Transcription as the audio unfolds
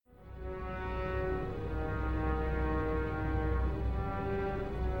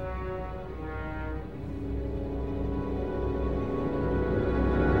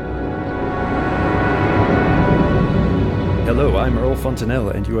Joel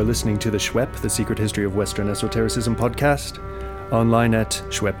Fontanelle, and you are listening to the Schwepp, the Secret History of Western Esotericism podcast, online at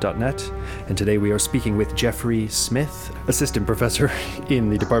schwepp.net. And today we are speaking with Jeffrey Smith, assistant professor in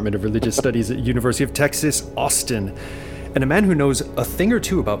the Department of Religious Studies at University of Texas, Austin, and a man who knows a thing or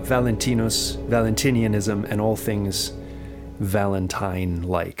two about Valentinus, Valentinianism, and all things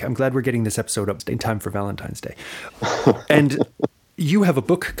Valentine-like. I'm glad we're getting this episode up in time for Valentine's Day. And you have a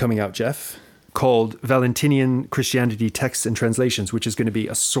book coming out, Jeff, called Valentinian Christianity Texts and Translations, which is going to be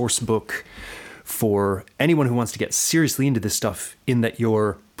a source book for anyone who wants to get seriously into this stuff, in that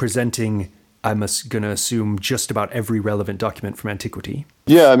you're presenting, I'm going to assume, just about every relevant document from antiquity.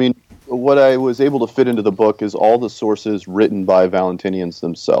 Yeah, I mean, what I was able to fit into the book is all the sources written by Valentinians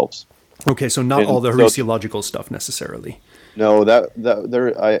themselves. Okay, so not all the heresiological stuff necessarily. No,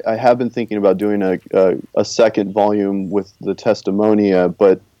 I have been thinking about doing a second volume with the Testimonia,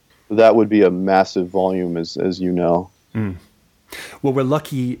 but that would be a massive volume, as you know. Mm. Well, we're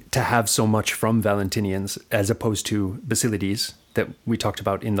lucky to have so much from Valentinians as opposed to Basilides that we talked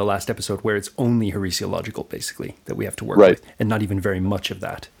about in the last episode, where it's only heresiological, basically, that we have to work with, and not even very much of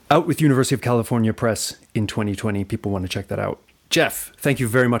that. Out with University of California Press in 2020. People want to check that out. Jeff, thank you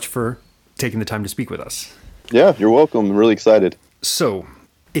very much for taking the time to speak with us. Yeah, you're welcome. I'm really excited. So,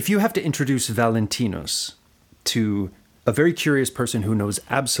 if you have to introduce Valentinus to a very curious person who knows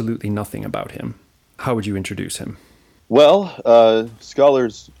absolutely nothing about him, how would you introduce him? Well,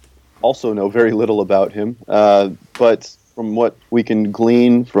 scholars also know very little about him, but from what we can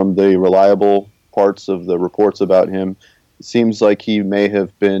glean from the reliable parts of the reports about him, it seems like he may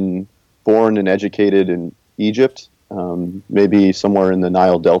have been born and educated in Egypt, maybe somewhere in the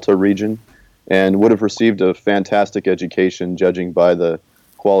Nile Delta region, and would have received a fantastic education, judging by the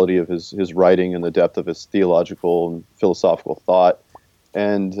quality of his writing and the depth of his theological and philosophical thought.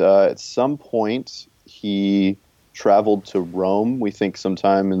 And at some point, he traveled to Rome, we think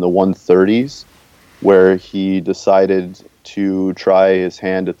sometime in the 130s, where he decided to try his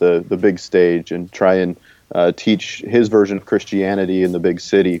hand at the big stage and try and teach his version of Christianity in the big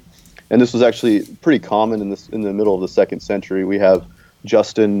city. And this was actually pretty common in the middle of the 2nd century. We have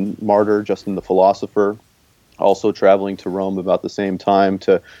Justin Martyr, Justin the philosopher, also traveling to Rome about the same time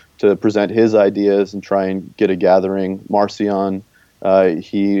to present his ideas and try and get a gathering. Marcion,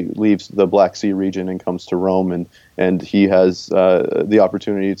 he leaves the Black Sea region and comes to Rome, and he has the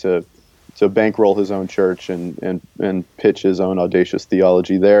opportunity to bankroll his own church and pitch his own audacious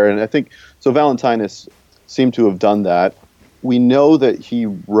theology there. And I think, so Valentinus seemed to have done that. We know that he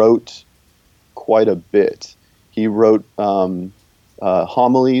wrote quite a bit. He wrote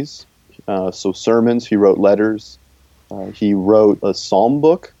homilies, so sermons. He wrote letters. He wrote a psalm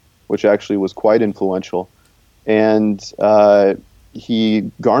book, which actually was quite influential. And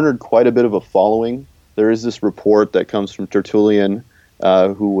he garnered quite a bit of a following. There is this report that comes from Tertullian,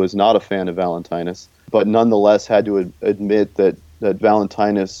 who was not a fan of Valentinus, but nonetheless had to admit that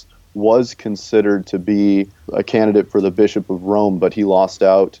Valentinus was considered to be a candidate for the Bishop of Rome, but he lost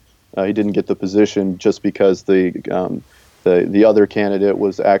out. He didn't get the position just because the other candidate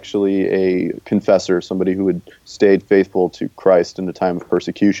was actually a confessor, somebody who had stayed faithful to Christ in the time of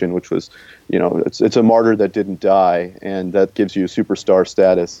persecution, which was, it's a martyr that didn't die, and that gives you superstar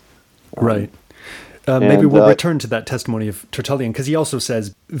status. Right. Maybe we'll return to that testimony of Tertullian, because he also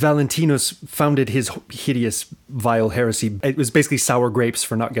says Valentinus founded his hideous, vile heresy. It was basically sour grapes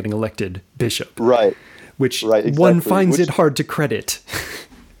for not getting elected bishop. Right. Which exactly. One finds it hard to credit.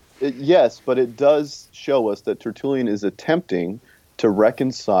 Yes, but it does show us that Tertullian is attempting to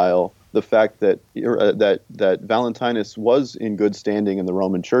reconcile the fact that Valentinus was in good standing in the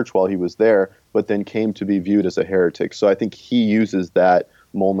Roman Church while he was there, but then came to be viewed as a heretic. So I think he uses that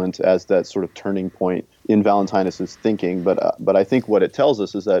moment as that sort of turning point in Valentinus's thinking. But I think what it tells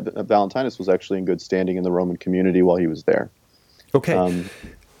us is that Valentinus was actually in good standing in the Roman community while he was there. Okay.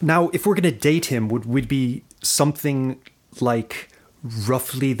 Now, if we're going to date him, would we be something like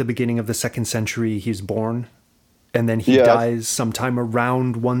roughly the beginning of the 2nd century he's born, and then he dies sometime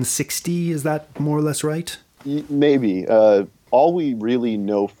around 160? Is that more or less right? Maybe. All we really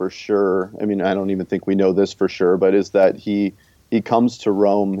know for sure, I mean, I don't even think we know this for sure, but is that he comes to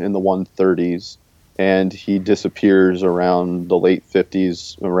Rome in the 130s, and he disappears around the late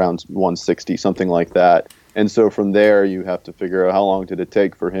 50s, around 160, something like that. And so from there, you have to figure out how long did it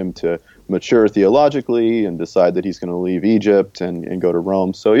take for him to mature theologically and decide that he's going to leave Egypt and go to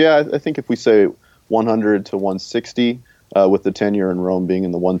Rome. So yeah, I think if we say 100 to 160, with the tenure in Rome being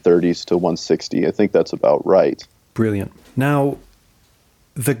in the 130s to 160, I think that's about right. Brilliant. Now,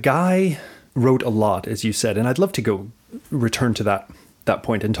 the guy wrote a lot, as you said, and I'd love to go return to that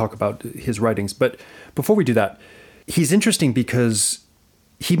point and talk about his writings. But before we do that, He's interesting because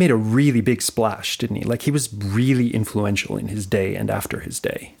he made a really big splash, didn't he? Like, he was really influential in his day and after his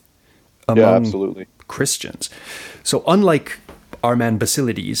day Yeah, among absolutely. Christians. So unlike our man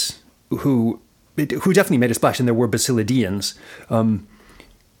Basilides, who definitely made a splash, and there were Basilidians,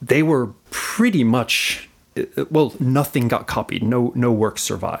 they were pretty much, well, nothing got copied. No works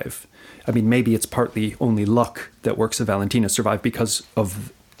survive. I mean, maybe it's partly only luck that works of Valentinus survive because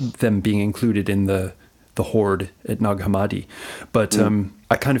of them being included in the horde at Nag Hammadi. But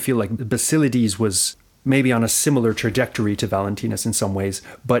I kind of feel like Basilides was maybe on a similar trajectory to Valentinus in some ways,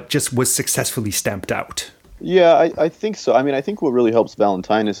 but just was successfully stamped out. Yeah, I think so. I mean, I think what really helps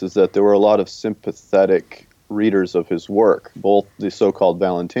Valentinus is that there were a lot of sympathetic readers of his work, both the so-called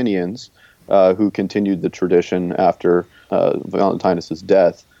Valentinians, who continued the tradition after Valentinus's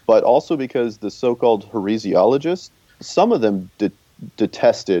death, but also because the so-called heresiologists, some of them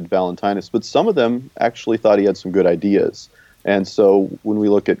detested Valentinus, but some of them actually thought he had some good ideas. And so when we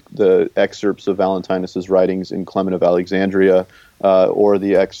look at the excerpts of Valentinus's writings in Clement of Alexandria, or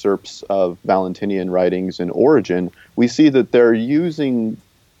the excerpts of Valentinian writings in Origen, we see that they're using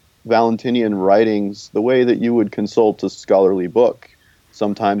Valentinian writings the way that you would consult a scholarly book.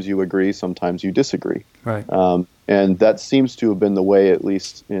 Sometimes you agree, sometimes you disagree. Right. And that seems to have been the way, at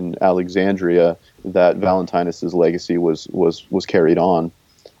least in Alexandria, that Valentinus's legacy was carried on.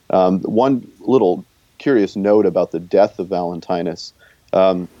 One little curious note about the death of Valentinus: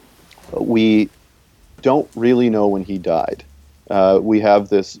 we don't really know when he died. We have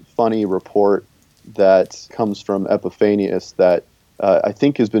this funny report that comes from Epiphanius that I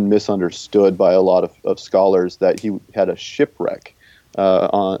think has been misunderstood by a lot of scholars, that he had a shipwreck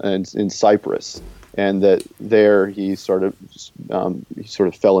in Cyprus, and that there he sort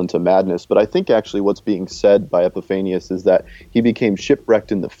of fell into madness. But I think actually what's being said by Epiphanius is that he became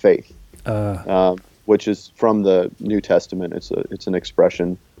shipwrecked in the faith, which is from the New Testament. It's an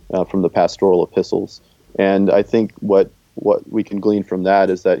expression from the pastoral epistles, and I think what we can glean from that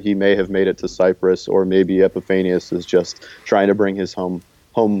is that he may have made it to Cyprus, or maybe Epiphanius is just trying to bring his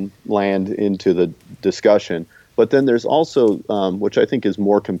homeland into the discussion. But then there's also, which I think is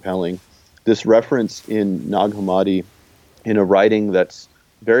more compelling, this reference in Nag Hammadi in a writing that's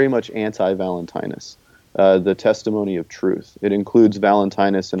very much anti-Valentinus, the Testimony of Truth. It includes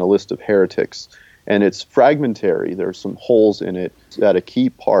Valentinus in a list of heretics, and it's fragmentary. There are some holes in it at a key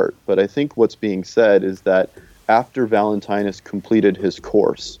part, but I think what's being said is that after Valentinus completed his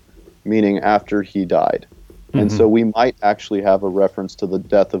course, meaning after he died. And so we might actually have a reference to the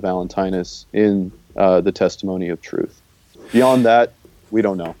death of Valentinus in the Testimony of Truth. Beyond that, we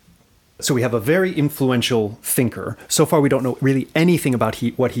don't know. So we have a very influential thinker. So far, we don't know really anything about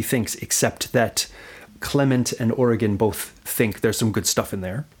what he thinks, except that Clement and Origen both think there's some good stuff in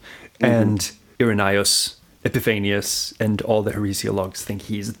there. And Irenaeus, Epiphanius, and all the heresiologues think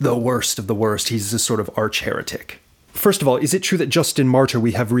he's the worst of the worst. He's a sort of arch-heretic. First of all, is it true that Justin Martyr,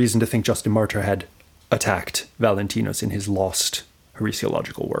 we have reason to think Justin Martyr had attacked Valentinus in his lost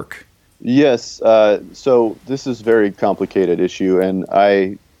heresiological work? Yes. So this is a very complicated issue, and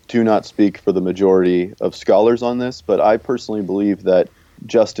I do not speak for the majority of scholars on this, but I personally believe that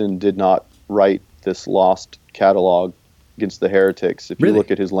Justin did not write this lost catalog against the heretics. If you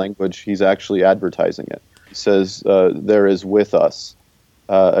look at his language, he's actually advertising it. He says, there is with us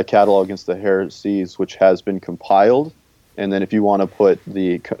a catalog against the heresies which has been compiled. And then if you want to put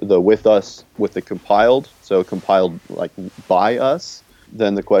the with us with the compiled, so compiled like by us,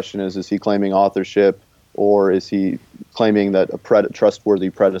 then the question is he claiming authorship, or is he claiming that a trustworthy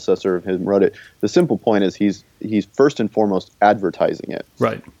predecessor of him wrote it? The simple point is he's first and foremost advertising it.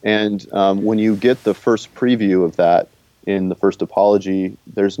 Right. And when you get the first preview of that in the first apology,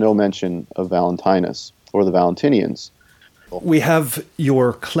 there's no mention of Valentinus or the Valentinians. We have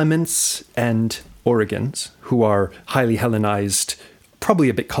your Clements and Origens, who are highly Hellenized, probably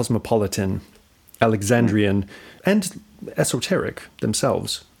a bit cosmopolitan, Alexandrian, and esoteric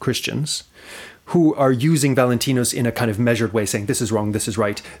themselves, Christians, who are using Valentinus in a kind of measured way, saying this is wrong, this is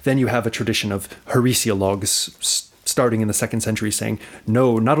right. Then you have a tradition of heresiologues starting in the 2nd century saying,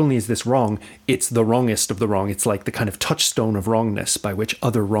 no, not only is this wrong, it's the wrongest of the wrong. It's like the kind of touchstone of wrongness by which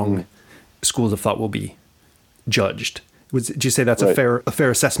other wrong schools of thought will be judged. Would you say that's right. a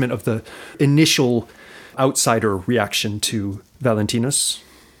fair assessment of the initial outsider reaction to Valentinus?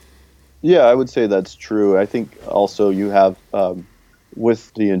 Yeah, I would say that's true. I think also you have,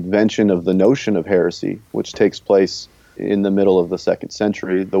 with the invention of the notion of heresy, which takes place in the middle of the 2nd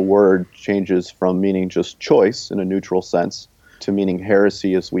century, the word changes from meaning just choice in a neutral sense to meaning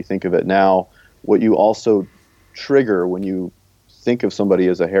heresy as we think of it now. What you also trigger when you think of somebody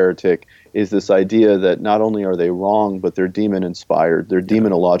as a heretic is this idea that not only are they wrong, but they're demon inspired. They're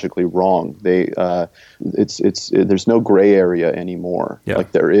demonologically wrong. There's no gray area anymore,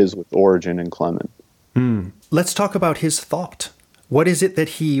 like there is with Origen and Clement. Let's talk about his thought. What is it that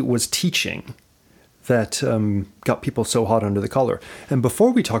he was teaching that got people so hot under the collar? And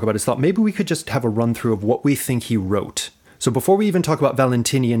before we talk about his thought, maybe we could just have a run through of what we think he wrote. So before we even talk about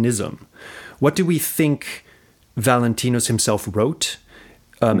Valentinianism, what do we think Valentinus himself wrote?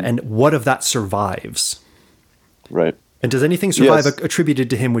 And what of that survives? Right. And does anything survive attributed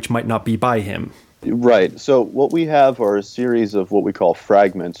to him which might not be by him? Right. So what we have are a series of what we call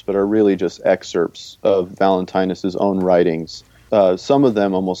fragments, but are really just excerpts of Valentinus's own writings. Some of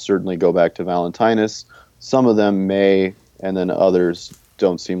them almost certainly go back to Valentinus. Some of them may, and then others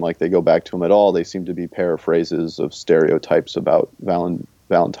don't seem like they go back to him at all. They seem to be paraphrases of stereotypes about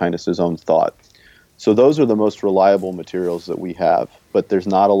Valentinus's own thought. So those are the most reliable materials that we have, but there's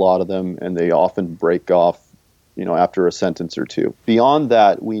not a lot of them, and they often break off, after a sentence or two. Beyond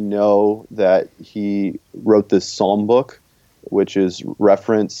that, we know that he wrote this psalm book, which is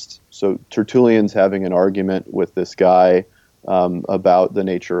referenced. So Tertullian's having an argument with this guy about the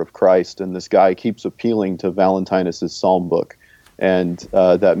nature of Christ, and this guy keeps appealing to Valentinus's psalm book, and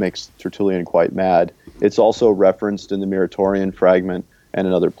that makes Tertullian quite mad. It's also referenced in the Muratorian fragment and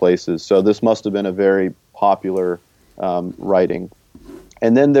in other places. So this must have been a very popular writing.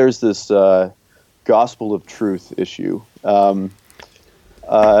 And then there's this gospel of truth issue. A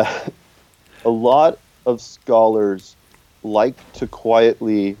lot of scholars like to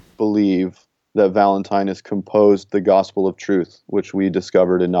quietly believe that Valentinus composed the gospel of truth, which we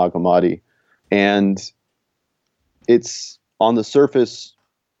discovered in Nag Hammadi. And it's on the surface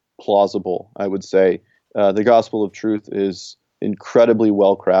plausible, I would say. The gospel of truth is incredibly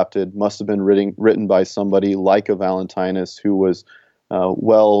well crafted, must have been written by somebody like a Valentinus who was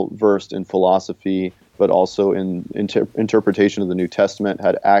well versed in philosophy, but also in interpretation of the New Testament,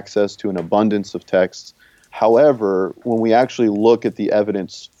 had access to an abundance of texts. However, when we actually look at the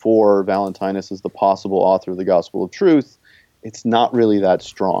evidence for Valentinus as the possible author of the Gospel of Truth, it's not really that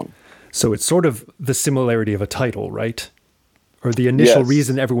strong. So it's sort of the similarity of a title, right? Or the initial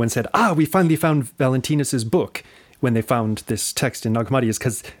reason everyone said, we finally found Valentinus's book when they found this text in Nag Hammadi is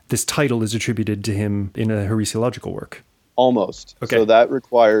because this title is attributed to him in a heresiological work. Almost. Okay. So that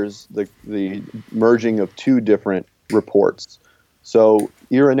requires the merging of two different reports. So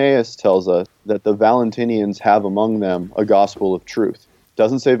Irenaeus tells us that the Valentinians have among them a gospel of truth.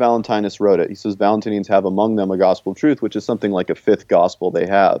 Doesn't say Valentinus wrote it. He says Valentinians have among them a gospel of truth, which is something like a fifth gospel they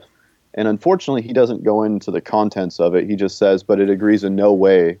have. And unfortunately, he doesn't go into the contents of it. He just says, but it agrees in no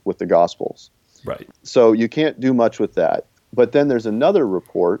way with the gospels. Right. So you can't do much with that. But then there's another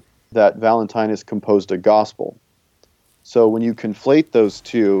report that Valentinus composed a gospel. So when you conflate those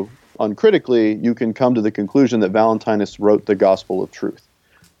two uncritically, you can come to the conclusion that Valentinus wrote the gospel of truth.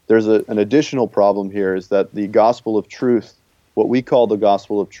 There's an additional problem here is that the gospel of truth, what we call the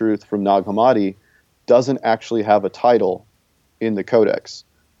gospel of truth from Nag Hammadi, doesn't actually have a title in the codex.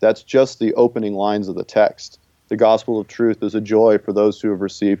 That's just the opening lines of the text. The gospel of truth is a joy for those who have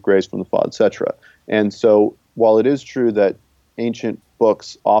received grace from the Father, etc. And so while it is true that ancient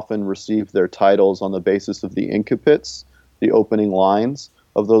books often receive their titles on the basis of the incipits, the opening lines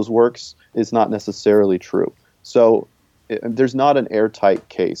of those works, is not necessarily true. So there's not an airtight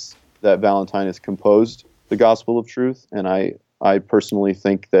case that Valentinus composed the gospel of truth, and I personally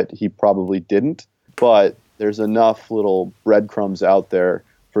think that he probably didn't, but there's enough little breadcrumbs out there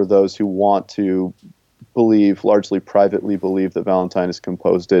for those who want to believe, largely privately believe, that Valentinus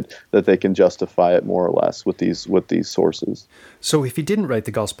composed it, that they can justify it more or less with these sources. So if he didn't write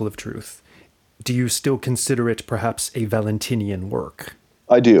the Gospel of Truth, do you still consider it perhaps a Valentinian work?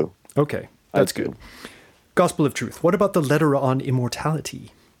 I do. Okay, that's good. Gospel of Truth. What about the letter on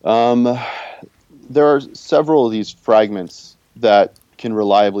immortality? There are several of these fragments that can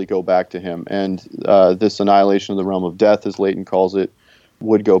reliably go back to him, and this annihilation of the realm of death, as Leighton calls it,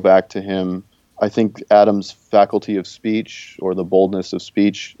 would go back to him. I think Adam's faculty of speech, or the boldness of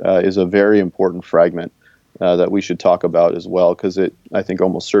speech, is a very important fragment that we should talk about as well, because it, I think,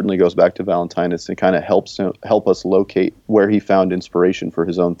 almost certainly goes back to Valentinus and kind of help us locate where he found inspiration for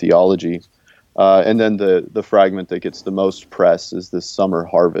his own theology. And then the fragment that gets the most press is this summer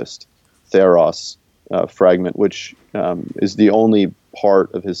harvest, Theros fragment, which is the only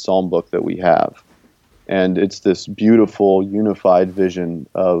part of his psalm book that we have. And it's this beautiful, unified vision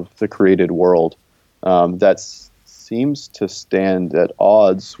of the created world that seems to stand at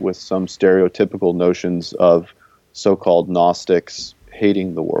odds with some stereotypical notions of so-called Gnostics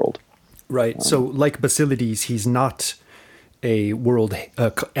hating the world. Right. So like Basilides, he's not a world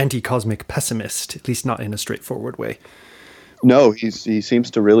anti-cosmic pessimist, at least not in a straightforward way. No, he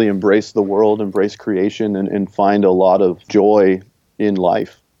seems to really embrace the world, embrace creation, and find a lot of joy in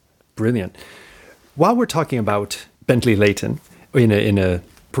life. Brilliant. While we're talking about Bentley Leighton in a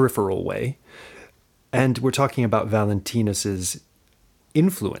peripheral way, and we're talking about Valentinus's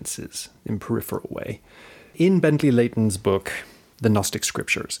influences in peripheral way, in Bentley Leighton's book, The Gnostic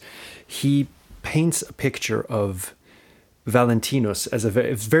Scriptures, he paints a picture of Valentinus as a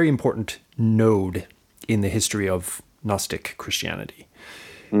very important node in the history of Gnostic Christianity.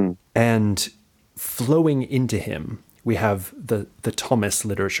 And flowing into him, we have the Thomas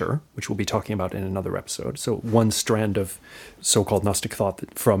literature, which we'll be talking about in another episode. So one strand of so-called Gnostic thought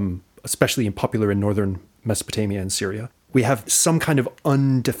from, especially popular in northern Mesopotamia and Syria. We have some kind of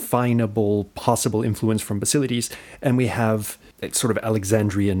undefinable possible influence from Basilides, and we have a sort of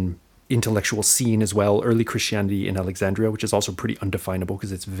Alexandrian intellectual scene as well, early Christianity in Alexandria, which is also pretty undefinable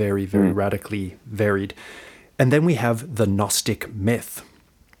because it's very, very radically varied. And then we have the Gnostic myth,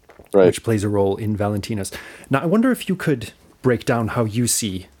 which plays a role in Valentinus. Now, I wonder if you could break down how you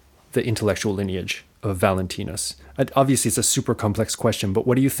see the intellectual lineage of Valentinus. Obviously, it's a super complex question, but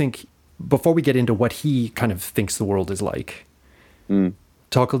what do you think, before we get into what he kind of thinks the world is like,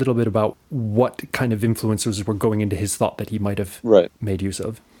 talk a little bit about what kind of influences were going into his thought that he might have made use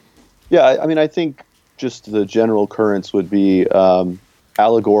of. Yeah, I mean, I think just the general currents would be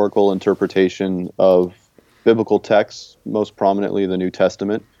allegorical interpretation of biblical texts, most prominently the New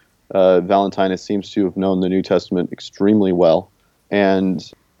Testament. Valentinus seems to have known the New Testament extremely well. And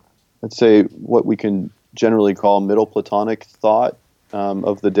let's say what we can generally call Middle Platonic thought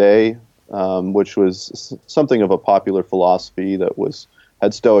of the day, which was something of a popular philosophy that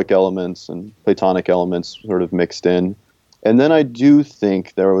had Stoic elements and Platonic elements sort of mixed in. And then I do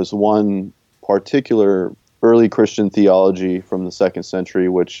think there was one particular early Christian theology from the 2nd century,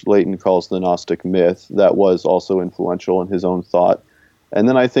 which Leighton calls the Gnostic myth, that was also influential in his own thought. And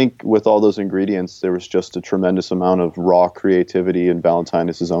then I think with all those ingredients, there was just a tremendous amount of raw creativity in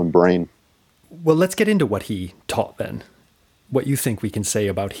Valentinus' own brain. Well, let's get into what he taught then. What you think we can say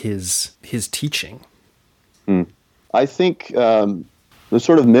about his teaching. I think the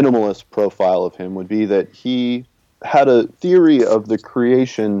sort of minimalist profile of him would be that he had a theory of the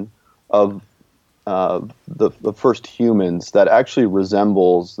creation of the first humans that actually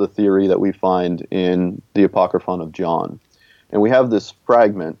resembles the theory that we find in the Apocryphon of John. And we have this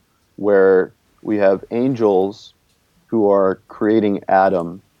fragment where we have angels who are creating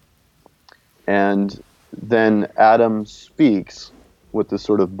Adam, and then Adam speaks with this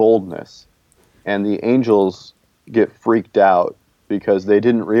sort of boldness, and the angels get freaked out because they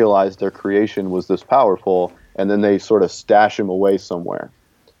didn't realize their creation was this powerful, and then they sort of stash him away somewhere.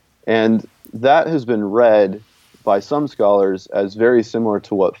 And that has been read by some scholars as very similar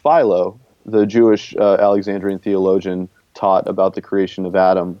to what Philo, the Jewish Alexandrian theologian, taught about the creation of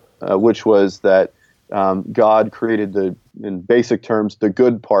Adam, which was that God created, in basic terms, the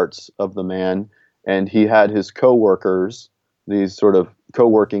good parts of the man, and he had his co-workers, these sort of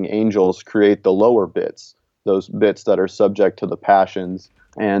co-working angels, create the lower bits, those bits that are subject to the passions,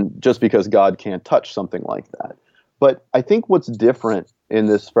 and just because God can't touch something like that. But I think what's different in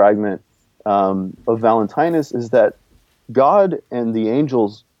this fragment of Valentinus is that God and the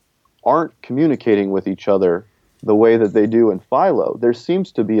angels aren't communicating with each other the way that they do in Philo. There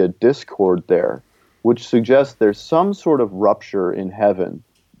seems to be a discord there, which suggests there's some sort of rupture in heaven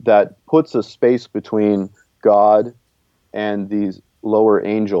that puts a space between God and these lower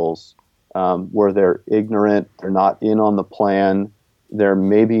angels, where they're ignorant, they're not in on the plan, they're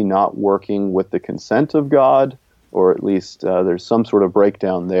maybe not working with the consent of God, or at least there's some sort of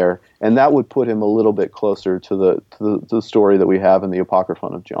breakdown there, and that would put him a little bit closer to the story that we have in the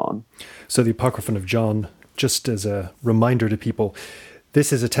Apocryphon of John. So the Apocryphon of John, just as a reminder to people,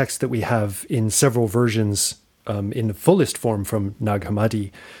 this is a text that we have in several versions in the fullest form from Nag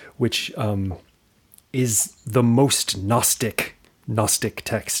Hammadi, which is the most Gnostic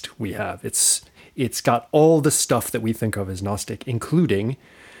text we have. It's got all the stuff that we think of as Gnostic, including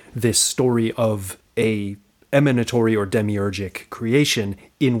this story of a emanatory or demiurgic creation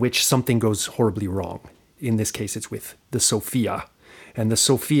in which something goes horribly wrong. In this case, it's with the Sophia. And the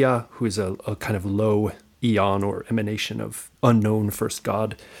Sophia, who is a kind of low eon or emanation of unknown first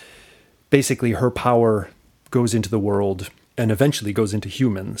god, basically her power goes into the world and eventually goes into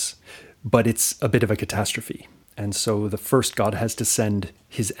humans, but it's a bit of a catastrophe. And so the first god has to send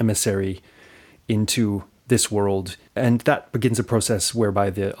his emissary into this world, and that begins a process whereby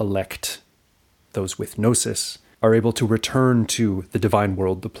the elect, those with gnosis, are able to return to the divine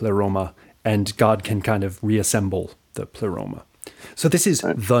world, the pleroma, and God can kind of reassemble the pleroma. So this is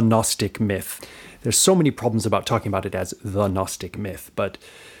the Gnostic myth. There's so many problems about talking about it as the Gnostic myth, but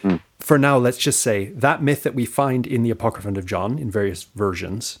for now, let's just say that myth that we find in the Apocryphon of John in various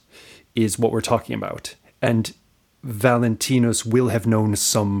versions is what we're talking about. And Valentinus will have known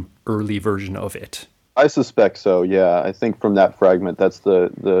some early version of it. I suspect so, yeah. I think from that fragment, that's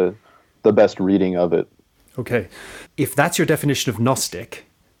the best reading of it. Okay. If that's your definition of Gnostic,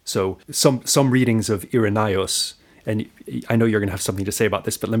 so some readings of Irenaeus, and I know you're going to have something to say about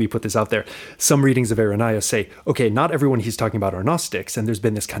this, but let me put this out there. Some readings of Irenaeus say, okay, not everyone he's talking about are Gnostics, and there's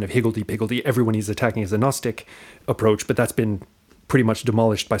been this kind of higgledy-piggledy, everyone he's attacking is a Gnostic approach, but that's been pretty much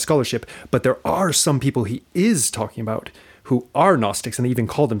demolished by scholarship. But there are some people he is talking about who are Gnostics, and they even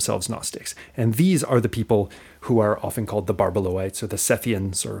call themselves Gnostics. And these are the people who are often called the Barbeloites or the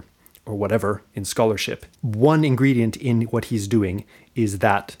Sethians or whatever in scholarship. One ingredient in what he's doing is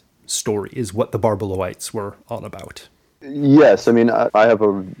that story, is what the Barbeloites were all about. Yes, I mean, I have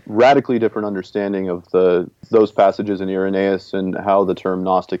a radically different understanding of those passages in Irenaeus and how the term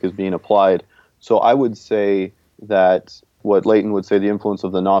Gnostic is being applied. So I would say that what Leighton would say the influence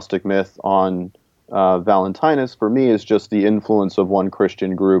of the Gnostic myth on Valentinus, for me, is just the influence of one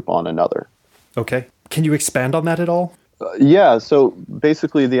Christian group on another. Okay. Can you expand on that at all? Yeah, so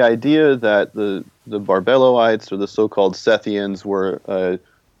basically the idea that the Barbeloites or the so-called Sethians were a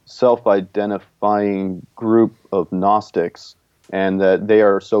self-identifying group of Gnostics, and that they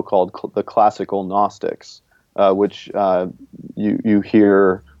are so-called the classical Gnostics, which you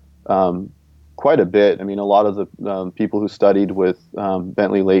hear quite a bit. I mean, a lot of the people who studied with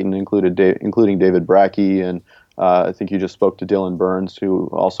Bentley Leighton, including David Brackey, and I think you just spoke to Dylan Burns, who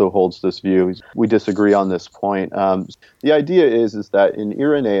also holds this view. We disagree on this point. The idea is that in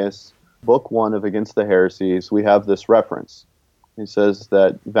Irenaeus, Book 1 of Against the Heresies, we have this reference. He says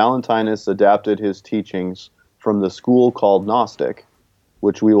that Valentinus adapted his teachings from the school called Gnostic,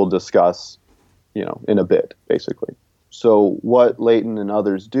 which we will discuss, in a bit, basically. So what Leighton and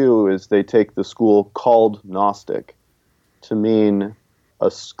others do is they take the school called Gnostic to mean a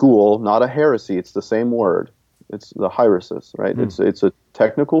school, not a heresy. It's the same word. It's the hieresis, right? It's a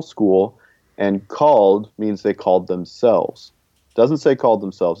technical school, and called means they called themselves. Doesn't say called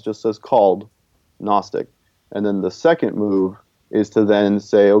themselves, just says called Gnostic. And then the second move is to then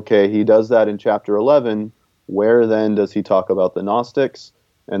say, okay, he does that in chapter 11. Where then does he talk about the Gnostics?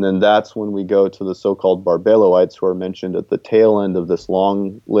 And then that's when we go to the so-called Barbeloites, who are mentioned at the tail end of this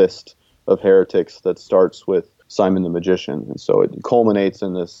long list of heretics that starts with Simon the Magician. And so it culminates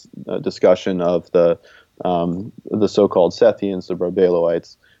in this discussion of the so-called Sethians, the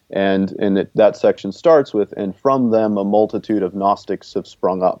Barbeloites. And that section starts with, and from them a multitude of Gnostics have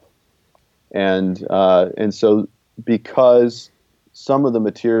sprung up. And so because some of the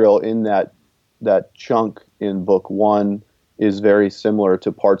material in that chunk in Book 1 is very similar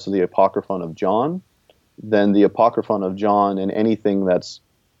to parts of the Apocryphon of John, then the Apocryphon of John and anything that's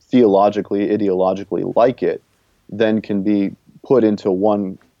theologically, ideologically like it, then can be put into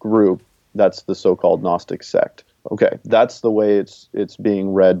one group. That's the so-called Gnostic sect. Okay, that's the way it's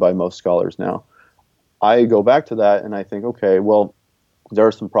being read by most scholars now. I go back to that and I think, okay, well, there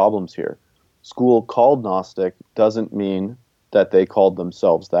are some problems here. School called Gnostic doesn't mean that they called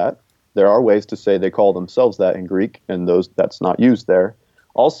themselves that. There are ways to say they call themselves that in Greek, and that's not used there.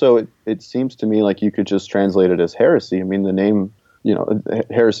 Also, it seems to me like you could just translate it as heresy. I mean, the name,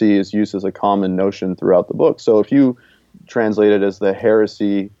 heresy is used as a common notion throughout the book. So if you translate it as the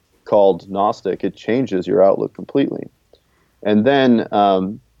heresy called Gnostic, it changes your outlook completely. And then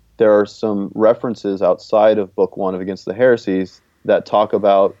there are some references outside of Book 1 of Against the Heresies that talk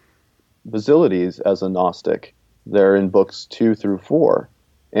about Basilides as a Gnostic. They're in books 2 through 4.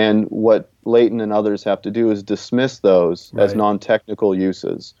 And what Leighton and others have to do is dismiss those as non-technical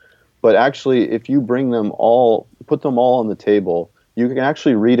uses. But actually, if you put them all on the table, you can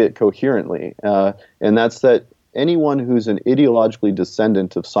actually read it coherently. And that's that anyone who's an ideologically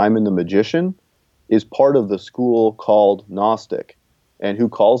descendant of Simon the Magician is part of the school called Gnostic. And who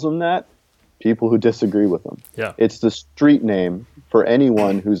calls them that? People who disagree with them. Yeah. It's the street name for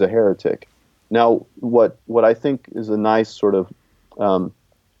anyone who's a heretic. Now, what I think is a nice sort of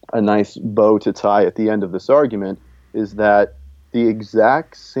a nice bow to tie at the end of this argument is that the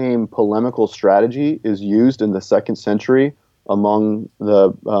exact same polemical strategy is used in the 2nd century among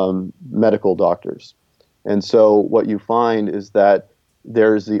the medical doctors. And so what you find is that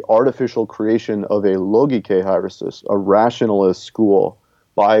there's the artificial creation of a logike hieresis, a rationalist school,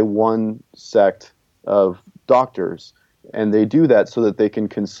 by one sect of doctors. And they do that so that they can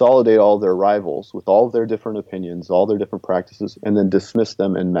consolidate all their rivals with all of their different opinions, all their different practices, and then dismiss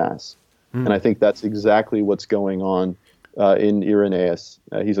them en masse. And I think that's exactly what's going on in Irenaeus.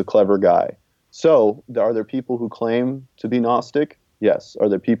 He's a clever guy. So are there people who claim to be Gnostic? Yes. Are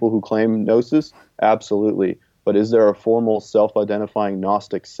there people who claim Gnosis? Absolutely. But is there a formal self-identifying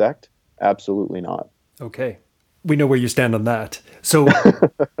Gnostic sect? Absolutely not. Okay. We know where you stand on that. So,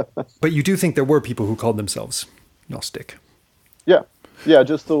 but you do think there were people who called themselves Gnostic? Yeah. Yeah,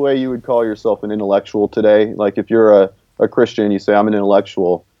 just the way you would call yourself an intellectual today. Like if you're a Christian and you say, I'm an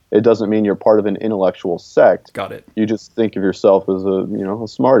intellectual, it doesn't mean you're part of an intellectual sect. Got it. You just think of yourself as a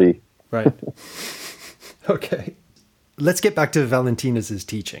smarty. Right. Okay. Let's get back to Valentinus's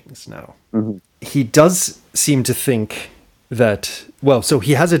teachings now. Mm-hmm. He does seem to think that, well, so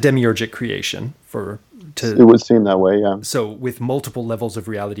he has a demiurgic creation it would seem that way, yeah. So with multiple levels of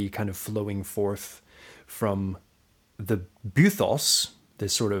reality kind of flowing forth from the Buthos,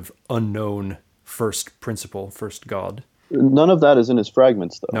 this sort of unknown first principle, first God. None of that is in his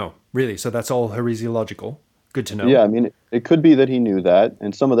fragments, though. No, really. So that's all heresiological. Good to know. Yeah, I mean, it could be that he knew that,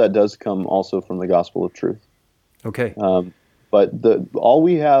 and some of that does come also from the Gospel of Truth. Okay. But all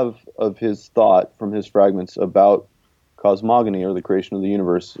we have of his thought from his fragments about cosmogony, or the creation of the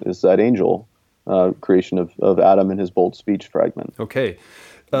universe, is that angel creation of Adam in his bold speech fragment. Okay.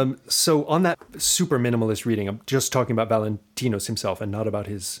 So on that super minimalist reading, I'm just talking about Valentinus himself and not about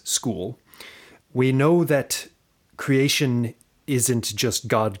his school. We know that creation isn't just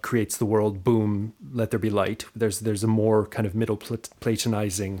God creates the world, boom, let there be light. There's a more kind of middle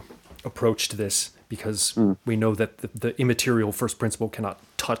Platonizing approach to this, because we know that the immaterial first principle cannot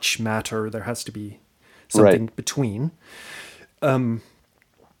touch matter. There has to be something between. And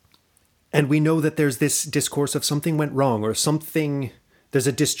we know that there's this discourse of something went wrong, or something, there's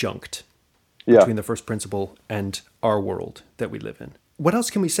a disjunct between the first principle and our world that we live in. What else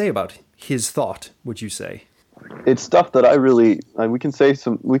can we say about his thought, would you say? It's stuff that I really, we can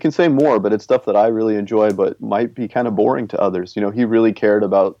say more, but it's stuff that I really enjoy, but might be kind of boring to others. He really cared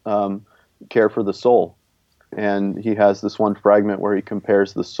about care for the soul. And he has this one fragment where he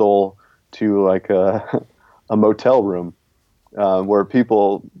compares the soul to like a motel room, where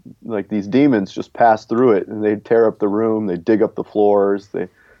people, like these demons, just pass through it and they tear up the room, they dig up the floors, they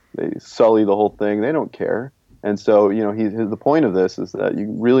sully the whole thing. They don't care. And so, the point of this is that you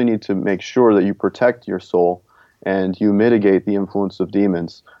really need to make sure that you protect your soul and you mitigate the influence of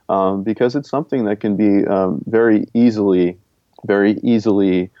demons, because it's something that can be very easily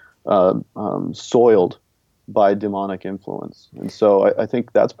soiled by demonic influence. And so I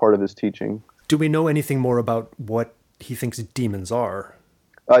think that's part of his teaching. Do we know anything more about what he thinks demons are?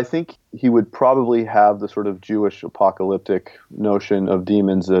 I think he would probably have the sort of Jewish apocalyptic notion of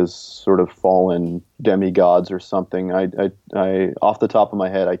demons as sort of fallen demigods or something. I off the top of my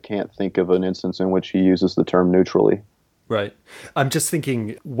head, I can't think of an instance in which he uses the term neutrally. Right. I'm just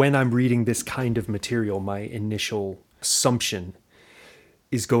thinking, when I'm reading this kind of material, my initial assumption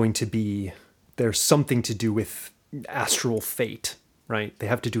is going to be there's something to do with astral fate, right? They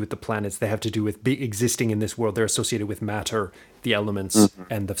have to do with the planets. They have to do with existing in this world. They're associated with matter, the elements,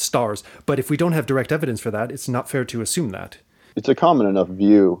 and the stars. But if we don't have direct evidence for that, it's not fair to assume that. It's a common enough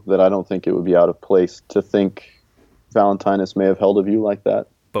view that I don't think it would be out of place to think Valentinus may have held a view like that.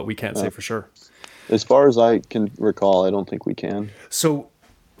 But we can't say for sure. As far as I can recall, I don't think we can. So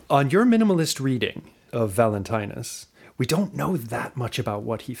on your minimalist reading of Valentinus, we don't know that much about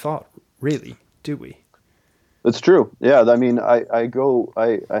what he thought, really, do we? That's true. Yeah, I mean, I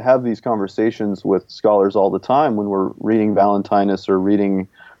have these conversations with scholars all the time when we're reading Valentinus or reading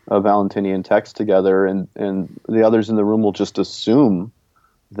a Valentinian text together, and the others in the room will just assume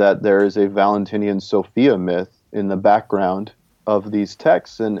that there is a Valentinian Sophia myth in the background of these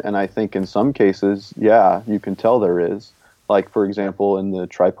texts, and I think in some cases, yeah, you can tell there is. Like, for example, in the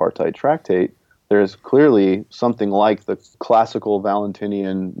Tripartite Tractate, there is clearly something like the classical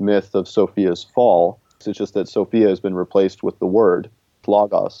Valentinian myth of Sophia's fall. It's just that Sophia has been replaced with the word,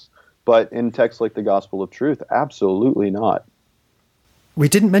 logos. But in texts like the Gospel of Truth, absolutely not. We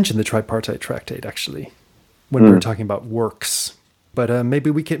didn't mention the Tripartite Tractate, actually, when we were talking about works. But maybe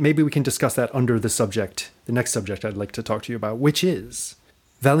we can discuss that under the next subject I'd like to talk to you about, which is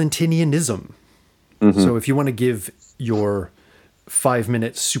Valentinianism. So if you want to give your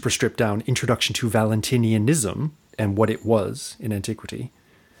 5-minute super stripped down introduction to Valentinianism and what it was in antiquity,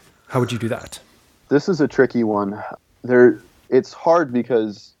 how would you do that? This is a tricky one. It's hard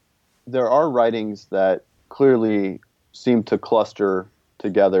because there are writings that clearly seem to cluster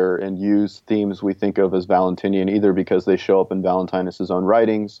together and use themes we think of as Valentinian, either because they show up in Valentinus' own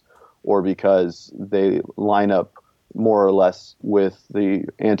writings or because they line up more or less with the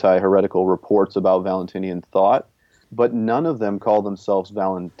anti-heretical reports about Valentinian thought. But none of them call themselves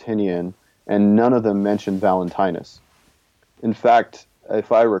Valentinian, and none of them mention Valentinus. In fact,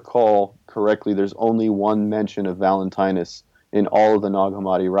 if I recall correctly, there's only one mention of Valentinus in all of the Nag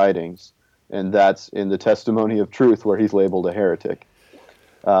Hammadi writings, and that's in the Testimony of Truth, where he's labeled a heretic.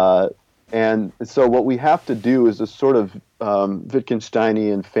 And so what we have to do is a sort of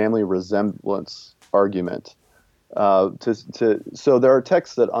Wittgensteinian family resemblance argument. So there are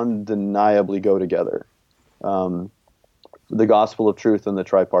texts that undeniably go together. The Gospel of Truth and the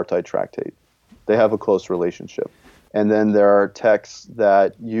Tripartite Tractate. They have a close relationship. And then there are texts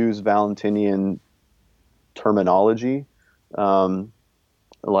that use Valentinian terminology,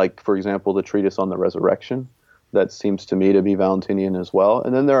 like, for example, the Treatise on the Resurrection. That seems to me to be Valentinian as well.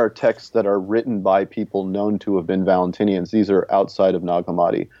 And then there are texts that are written by people known to have been Valentinians. These are outside of Nag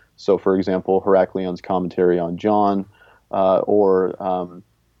Hammadi. So, for example, Heracleon's commentary on John, or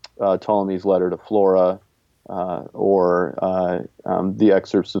Ptolemy's letter to Flora, or the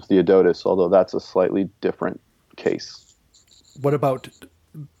excerpts of Theodotus, although that's a slightly different case. What about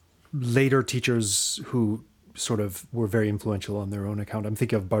later teachers who sort of were very influential on their own account? I'm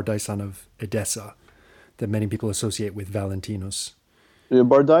thinking of Bardaisan of Edessa, that many people associate with Valentinus. Yeah,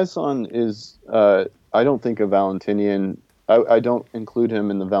 Bardaisan is, I don't think, a Valentinian. I don't include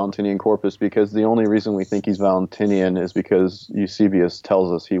him in the Valentinian corpus because the only reason we think he's Valentinian is because Eusebius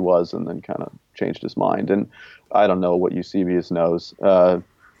tells us he was and then kind of changed his mind. And I don't know what Eusebius knows.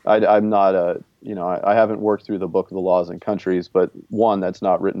 I'm not I haven't worked through the Book of the Laws and Countries, but one, that's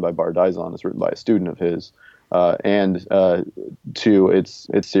not written by Bardaisan, it's written by a student of his. And two, it's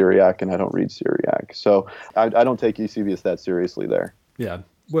Syriac, and I don't read Syriac. So I don't take Eusebius that seriously there. Yeah,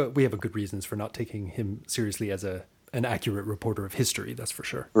 well, we have a good reasons for not taking him seriously as an accurate reporter of history, that's for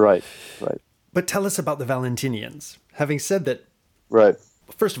sure. Right. But tell us about the Valentinians. Having said that, right.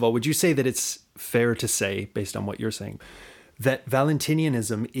 First of all, would you say that it's fair to say, based on what you're saying, that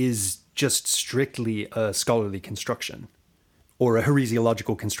Valentinianism is just strictly a scholarly construction, or a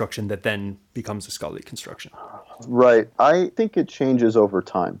heresiological construction that then becomes a scholarly construction? Right. I think it changes over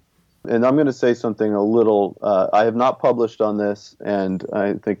time. And I'm going to say something a little, I have not published on this, and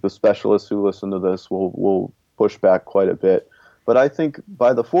I think the specialists who listen to this will push back quite a bit. But I think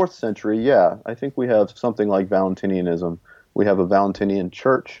by the 4th century, I think we have something like Valentinianism. We have a Valentinian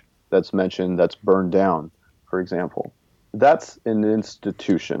church that's mentioned that's burned down, for example. That's an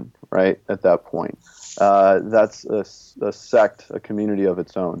institution, right, at that point. That's a sect, a community of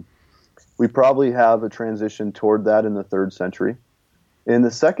its own. We probably have a transition toward that in the 3rd century. In the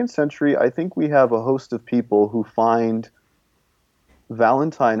 2nd century, I think we have a host of people who find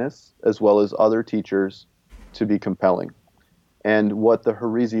Valentinus, as well as other teachers, to be compelling. And what the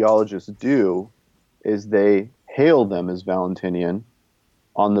heresiologists do is they hail them as Valentinian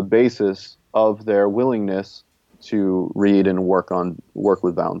on the basis of their willingness to read and work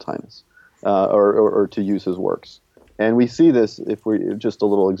with Valentinus, or to use his works. And we see this, just a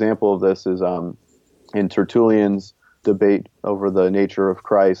little example of this is in Tertullian's debate over the nature of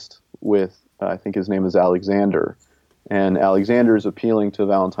Christ with, I think his name is Alexander. And Alexander is appealing to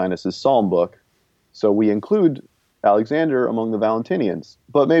Valentinus' psalm book. So we include Alexander among the Valentinians,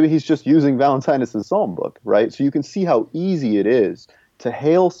 but maybe he's just using Valentinus' psalm book, right? So you can see how easy it is to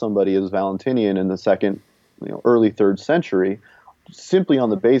hail somebody as Valentinian in the early 3rd century, simply on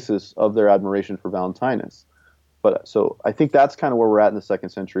the basis of their admiration for Valentinus. But so I think that's kind of where we're at in the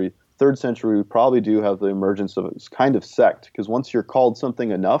 2nd century. 3rd century, we probably do have the emergence of a kind of sect, because once you're called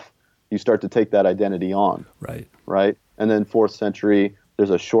something enough, you start to take that identity on. Right. And then 4th century, there's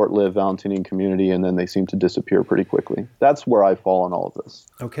a short-lived Valentinian community, and then they seem to disappear pretty quickly. That's where I fall in all of this.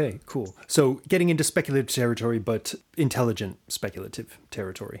 Okay, cool. So getting into speculative territory, but intelligent speculative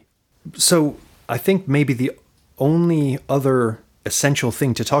territory. So I think maybe the only other essential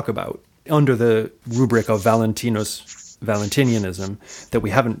thing to talk about under the rubric of Valentinianism that we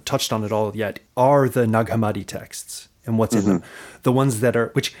haven't touched on at all yet are the Nag Hammadi texts and what's in them. The ones that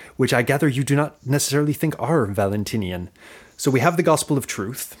are, which I gather you do not necessarily think are Valentinian. So we have the Gospel of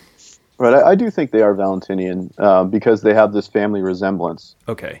Truth. Right, I do think they are Valentinian because they have this family resemblance.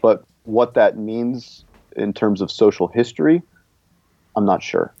 Okay. But what that means in terms of social history, I'm not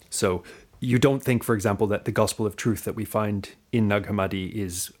sure. So you don't think, for example, that the Gospel of Truth that we find in Nag Hammadi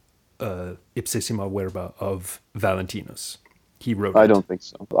is ipsissima verba of Valentinus? He wrote it. I don't think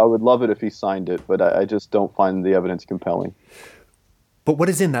so. I would love it if he signed it, but I just don't find the evidence compelling. But what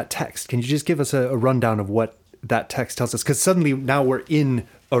is in that text? Can you just give us a rundown of what that text tells us? Because suddenly now we're in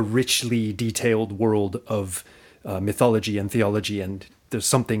a richly detailed world of mythology and theology, and there's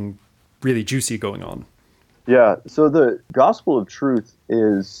something really juicy going on. Yeah, so the Gospel of Truth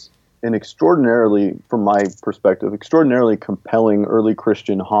is an extraordinarily, from my perspective, extraordinarily compelling early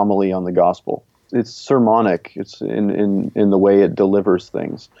Christian homily on the gospel. It's sermonic. It's in the way it delivers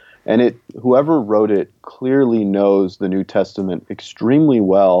things. And whoever wrote it clearly knows the New Testament extremely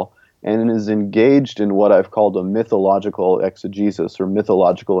well and is engaged in what I've called a mythological exegesis or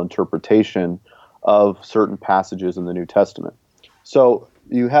mythological interpretation of certain passages in the New Testament. So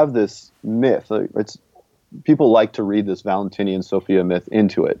you have this myth. People like to read this Valentinian Sophia myth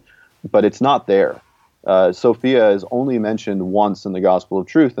into it, but it's not there. Sophia is only mentioned once in the Gospel of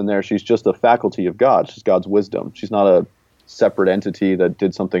Truth, and there she's just a faculty of God. She's God's wisdom. She's not a separate entity that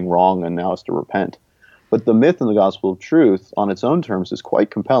did something wrong and now has to repent. But the myth in the Gospel of Truth, on its own terms, is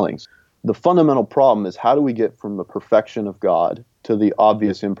quite compelling. The fundamental problem is, how do we get from the perfection of God to the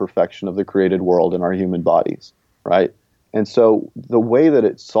obvious imperfection of the created world in our human bodies, right? And so the way that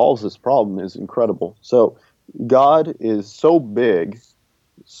it solves this problem is incredible. So God is so big,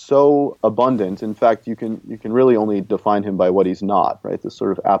 so abundant. In fact, you can really only define him by what he's not, right? This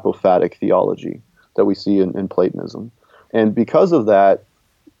sort of apophatic theology that we see in Platonism. And because of that,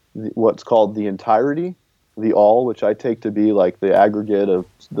 what's called the entirety, the all, which I take to be like the aggregate of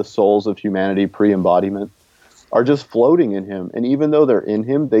the souls of humanity pre-embodiment, are just floating in him. And even though they're in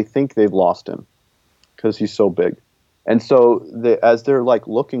him, they think they've lost him because he's so big. And so as they're like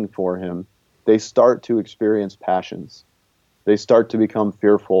looking for him, they start to experience passions. They start to become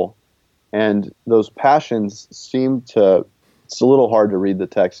fearful. And those passions seem to, it's a little hard to read the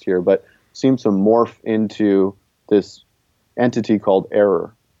text here, but seem to morph into this entity called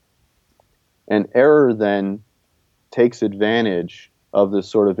error. And error then takes advantage of this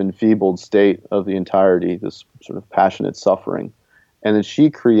sort of enfeebled state of the entirety, this sort of passionate suffering. And then she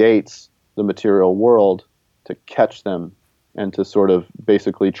creates the material world to catch them and to sort of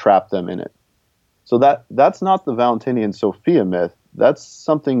basically trap them in it. So that's not the Valentinian Sophia myth. That's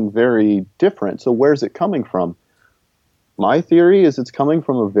something very different. So where's it coming from? My theory is it's coming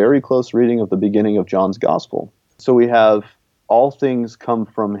from a very close reading of the beginning of John's Gospel. So we have all things come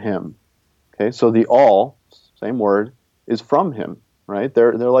from him. Okay, so the all, same word, is from him, right?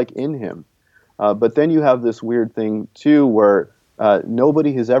 They're like in him. But then you have this weird thing too where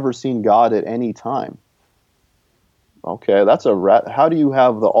nobody has ever seen God at any time. Okay, that's how do you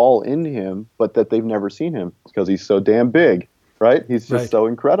have the all in him, but that they've never seen him? Because he's so damn big, right? He's just so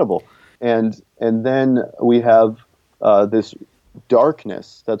incredible. And then we have this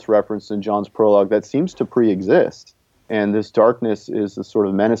darkness that's referenced in John's prologue that seems to pre-exist. And this darkness is a sort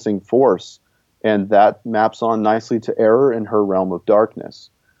of menacing force, and that maps on nicely to error in her realm of darkness.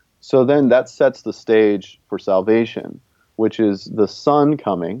 So then that sets the stage for salvation, which is the Son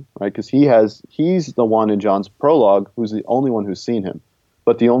coming, right? Because he's the one in John's prologue who's the only one who's seen him.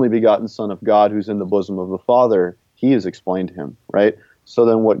 But the only begotten Son of God who's in the bosom of the Father, he has explained to him, right? So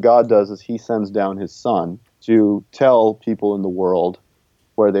then what God does is he sends down his Son to tell people in the world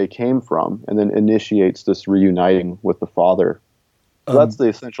where they came from, and then initiates this reuniting with the Father. So that's the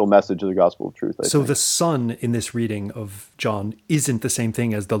essential message of the Gospel of Truth, I think. The Son in this reading of John isn't the same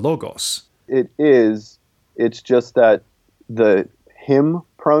thing as the Logos. It is. It's just that the him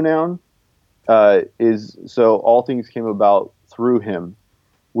pronoun is, so all things came about through him.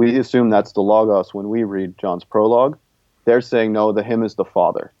 We assume that's the Logos when we read John's prologue. They're saying, no, the him is the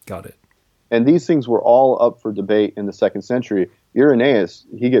Father. Got it. And these things were all up for debate in the 2nd century. Irenaeus,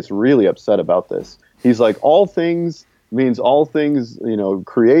 he gets really upset about this. He's like, all things means all things,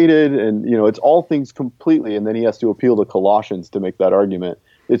 created, and, it's all things completely. And then he has to appeal to Colossians to make that argument.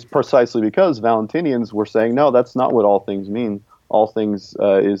 It's precisely because Valentinians were saying, no, that's not what all things mean. All things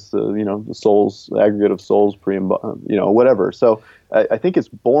is, the souls, the aggregate of souls, whatever. So I think it's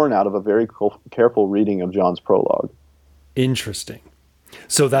born out of a very careful reading of John's prologue. Interesting.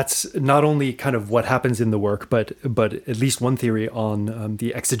 So that's not only kind of what happens in the work, but at least one theory on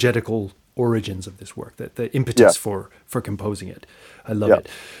the exegetical origins of this work, the impetus for composing it. I love it.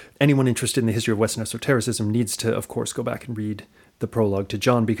 Anyone interested in the history of Western esotericism needs to, of course, go back and read the prologue to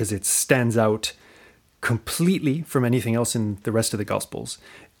John, because it stands out completely from anything else in the rest of the Gospels.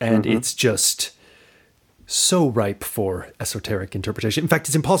 And it's just so ripe for esoteric interpretation. In fact,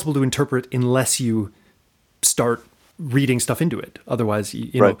 it's impossible to interpret unless you start reading stuff into it. Otherwise,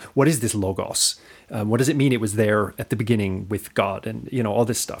 you know, what is this Logos? What does it mean it was there at the beginning with God? And, all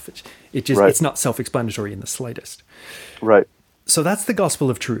this stuff. It just it's not self-explanatory in the slightest. Right. So that's the Gospel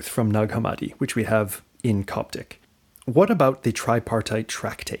of Truth from Nag Hammadi, which we have in Coptic. What about the Tripartite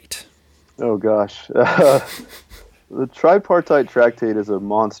Tractate? Oh, gosh. The Tripartite Tractate is a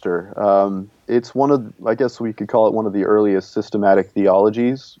monster. It's I guess we could call it one of the earliest systematic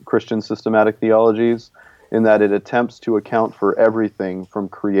theologies, Christian systematic theologies. in that it attempts to account for everything from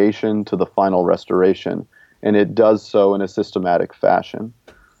creation to the final restoration, and it does so in a systematic fashion.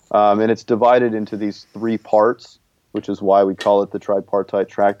 And it's divided into these three parts, which is why we call it the tripartite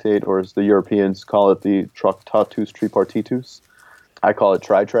tractate, or as the Europeans call it, the Tractatus Tripartitus. I call it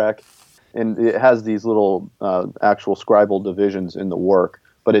Tritrac. And it has these little actual scribal divisions in the work,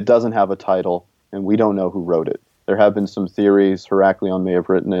 but it doesn't have a title, and we don't know who wrote it. There have been some theories. Heraclion may have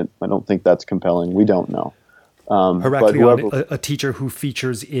written it. I don't think that's compelling. We don't know. Heraclion, a teacher who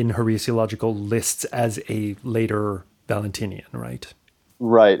features in heresiological lists as a later Valentinian, right?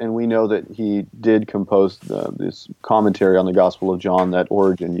 Right, and we know that he did compose this commentary on the Gospel of John that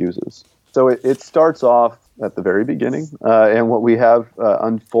Origen uses. So it starts off at the very beginning, and what we have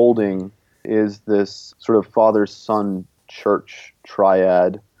unfolding is this sort of father-son church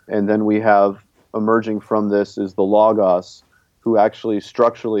triad, and then we have emerging from this is the Logos, who actually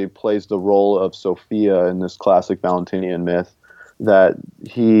structurally plays the role of Sophia in this classic Valentinian myth, that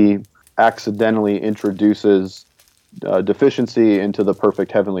he accidentally introduces deficiency into the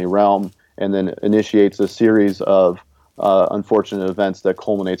perfect heavenly realm and then initiates a series of unfortunate events that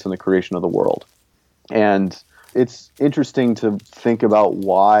culminates in the creation of the world. And it's interesting to think about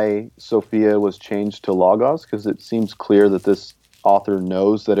why Sophia was changed to Logos, because it seems clear that this author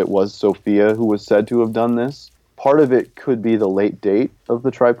knows that it was Sophia who was said to have done this. Part of it could be the late date of the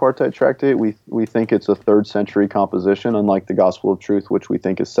tripartite tractate. We think it's a 3rd century composition, unlike the Gospel of Truth, which we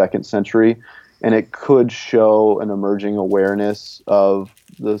think is 2nd century. And it could show an emerging awareness of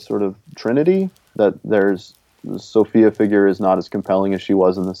the sort of Trinity, that the Sophia figure is not as compelling as she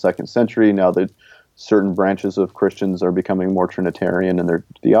was in the 2nd century, now that certain branches of Christians are becoming more Trinitarian in their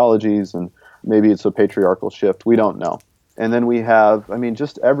theologies, and maybe it's a patriarchal shift. We don't know. And then we have,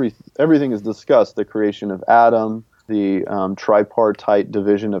 just everything is discussed, the creation of Adam, the tripartite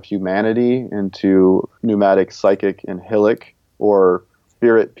division of humanity into pneumatic, psychic, and hilic, or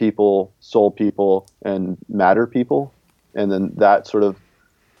spirit people, soul people, and matter people. And then that sort of,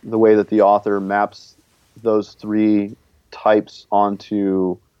 the way that the author maps those three types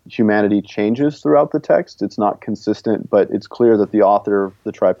onto humanity changes throughout the text. It's not consistent, but it's clear that the author of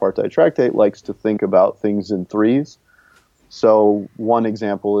the tripartite tractate likes to think about things in threes. So one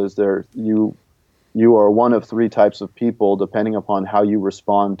example is you are one of three types of people depending upon how you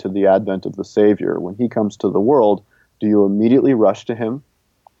respond to the advent of the Savior. When he comes to the world, do you immediately rush to him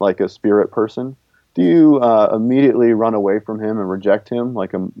like a spirit person? Do you immediately run away from him and reject him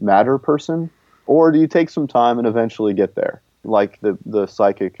like a matter person? Or do you take some time and eventually get there, like the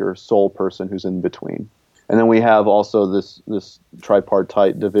psychic or soul person who's in between? And then we have also this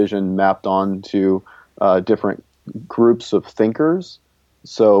tripartite division mapped onto different groups of thinkers.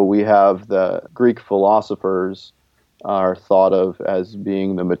 So we have the Greek philosophers are thought of as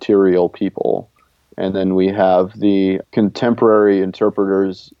being the material people. And then we have the contemporary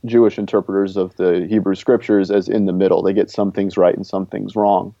interpreters, Jewish interpreters of the Hebrew scriptures as in the middle. They get some things right and some things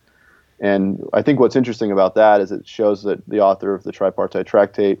wrong. And I think what's interesting about that is it shows that the author of the tripartite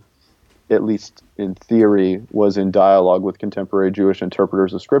tractate, at least in theory, was in dialogue with contemporary Jewish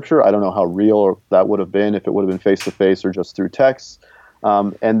interpreters of Scripture. I don't know how real that would have been, if it would have been face-to-face or just through texts.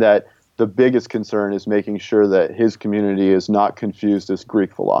 And that the biggest concern is making sure that his community is not confused as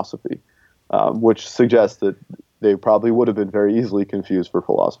Greek philosophy, which suggests that they probably would have been very easily confused for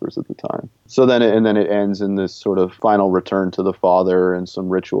philosophers at the time. So then it ends in this sort of final return to the Father and some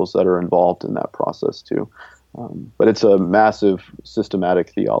rituals that are involved in that process too. But it's a massive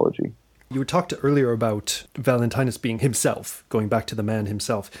systematic theology. You talked earlier about Valentinus being himself, going back to the man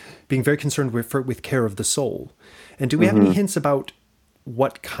himself, being very concerned with care of the soul. And do we have any hints about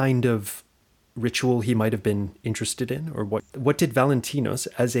what kind of ritual he might have been interested in? Or what did Valentinus,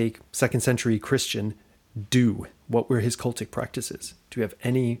 as a 2nd century Christian, do? What were his cultic practices? Do we have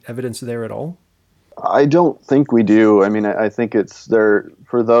any evidence there at all? I don't think we do. I think it's there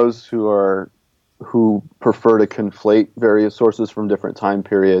for those who prefer to conflate various sources from different time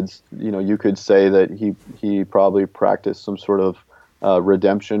periods. You could say that he probably practiced some sort of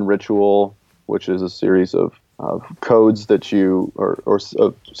redemption ritual, which is a series of codes that you or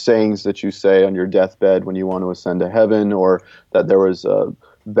sayings that you say on your deathbed when you want to ascend to heaven, or that there was a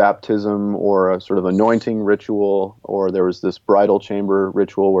baptism or a sort of anointing ritual, or there was this bridal chamber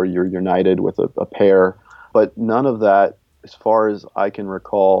ritual where you're united with a pair. But none of that, as far as I can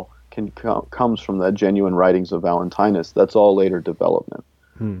recall, comes from the genuine writings of Valentinus. That's all later development.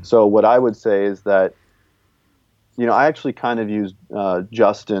 So what I would say is that, I actually kind of used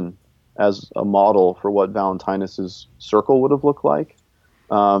Justin as a model for what Valentinus's circle would have looked like.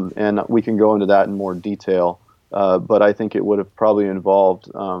 And we can go into that in more detail. but I think it would have probably involved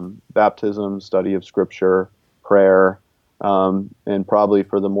baptism, study of Scripture, prayer, and probably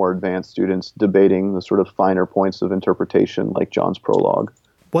for the more advanced students, debating the sort of finer points of interpretation like John's prologue.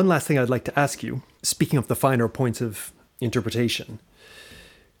 One last thing I'd like to ask you, speaking of the finer points of interpretation,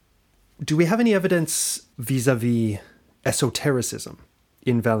 do we have any evidence vis-a-vis esotericism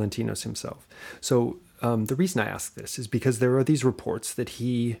in Valentinus himself? So the reason I ask this is because there are these reports that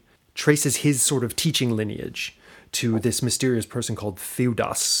he traces his sort of teaching lineage to this mysterious person called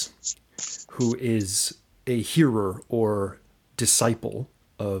Theudas, who is a hearer or disciple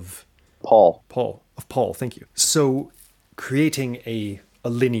of Paul, thank you. So creating a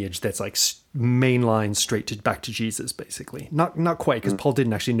lineage that's like mainline straight back to Jesus, basically. Not quite, because Paul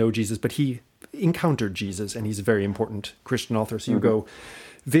didn't actually know Jesus, but he encountered Jesus, and he's a very important Christian author. So you go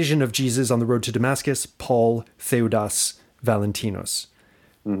vision of Jesus on the road to Damascus, Paul, Theudas, Valentinus.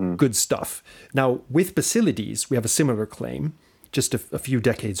 Good stuff. Now, with Basilides, we have a similar claim, just a few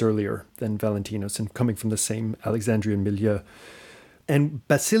decades earlier than Valentinus, and coming from the same Alexandrian milieu. And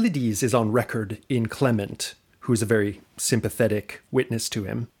Basilides is on record in Clement, who's a very sympathetic witness to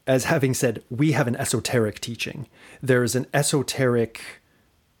him, as having said, we have an esoteric teaching. There is an esoteric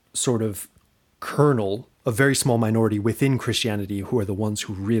sort of kernel, a very small minority within Christianity who are the ones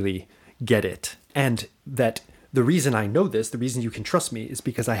who really get it. And that the reason I know this, the reason you can trust me, is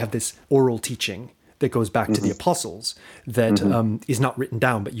because I have this oral teaching that goes back to the apostles that is not written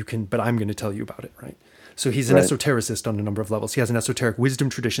down, but I'm going to tell you about it, right? So he's an esotericist on a number of levels. He has an esoteric wisdom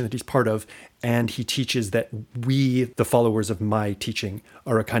tradition that he's part of, and he teaches that we, the followers of my teaching,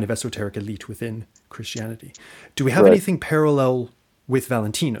 are a kind of esoteric elite within Christianity. Do we have anything parallel with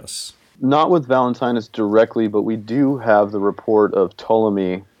Valentinus? Not with Valentinus directly, but we do have the report of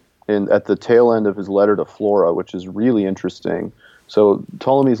Ptolemy at the tail end of his letter to Flora, which is really interesting. So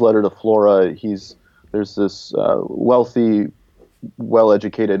Ptolemy's letter to Flora, there's this wealthy,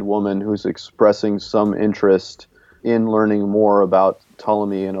 well-educated woman who's expressing some interest in learning more about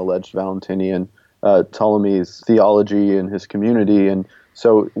Ptolemy and alleged Valentinian, Ptolemy's theology and his community. And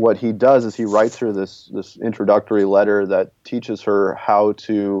so what he does is he writes her this introductory letter that teaches her how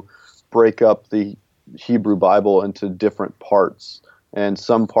to break up the Hebrew Bible into different parts. And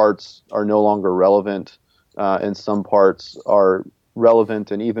some parts are no longer relevant, and some parts are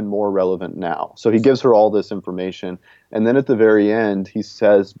relevant and even more relevant now. So he gives her all this information. And then at the very end, he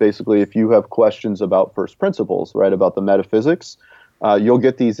says, basically, if you have questions about first principles, right, about the metaphysics, you'll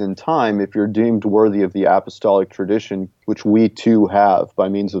get these in time if you're deemed worthy of the apostolic tradition, which we too have by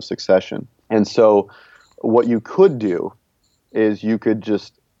means of succession. And so what you could do is you could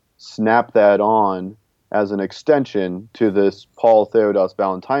just snap that on as an extension to this Paul, Theudas,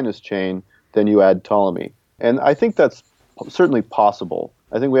 Valentinus chain, then you add Ptolemy. And I think that's certainly possible.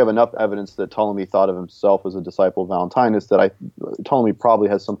 I think we have enough evidence that Ptolemy thought of himself as a disciple of Valentinus that Ptolemy probably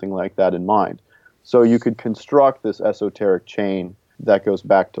has something like that in mind. So you could construct this esoteric chain that goes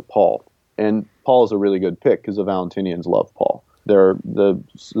back to Paul. And Paul is a really good pick because the Valentinians love Paul.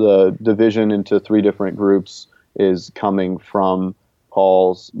 The division into three different groups is coming from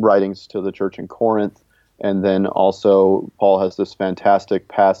Paul's writings to the church in Corinth. And then also Paul has this fantastic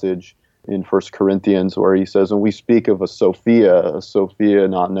passage in 1 Corinthians where he says, and we speak of a Sophia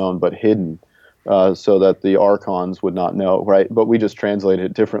not known but hidden, so that the archons would not know, right? But we just translate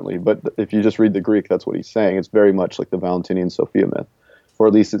it differently. But if you just read the Greek, that's what he's saying. It's very much like the Valentinian Sophia myth, or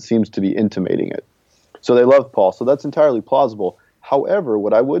at least it seems to be intimating it. So they love Paul, so that's entirely plausible. However,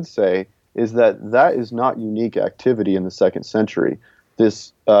 what I would say is that is not unique activity in the 2nd century.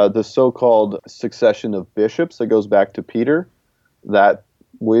 This the so-called succession of bishops that goes back to Peter, that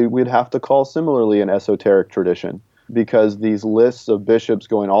we'd have to call similarly an esoteric tradition, because these lists of bishops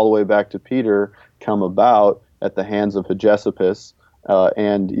going all the way back to Peter come about at the hands of Hegesippus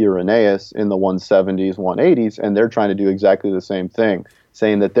and Irenaeus in the 170s, 180s, and they're trying to do exactly the same thing,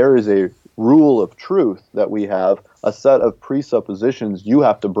 saying that there is a rule of truth that we have, a set of presuppositions you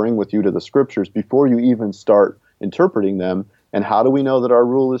have to bring with you to the scriptures before you even start interpreting them. And how do we know that our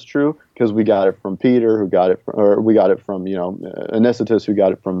rule is true? Because we got it from Peter, we got it from Anicetus, who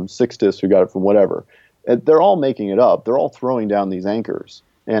got it from Sixtus, who got it from whatever. And they're all making it up. They're all throwing down these anchors.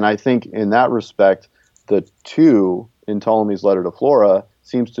 And I think in that respect, the 2 in Ptolemy's letter to Flora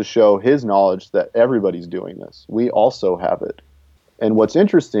seems to show his knowledge that everybody's doing this. We also have it. And what's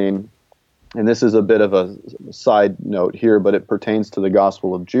interesting, and this is a bit of a side note here, but it pertains to the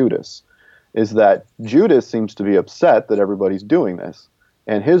Gospel of Judas, is that Judas seems to be upset that everybody's doing this.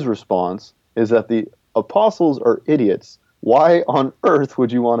 And his response is that the apostles are idiots. Why on earth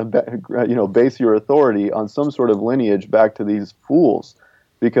would you want to base your authority on some sort of lineage back to these fools?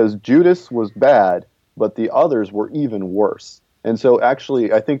 Because Judas was bad, but the others were even worse. And so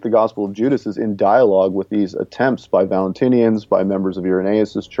actually, I think the Gospel of Judas is in dialogue with these attempts by Valentinians, by members of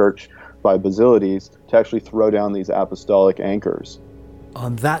Irenaeus' church, by Basilides, to actually throw down these apostolic anchors.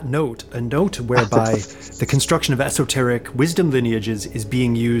 On that note, a note whereby the construction of esoteric wisdom lineages is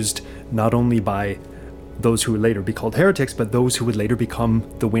being used not only by those who would later be called heretics, but those who would later become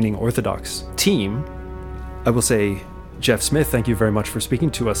the winning Orthodox team. I will say, Jeff Smith, thank you very much for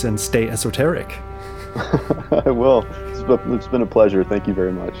speaking to us, and stay esoteric. I will. It's been a pleasure. Thank you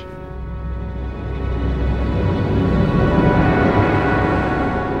very much.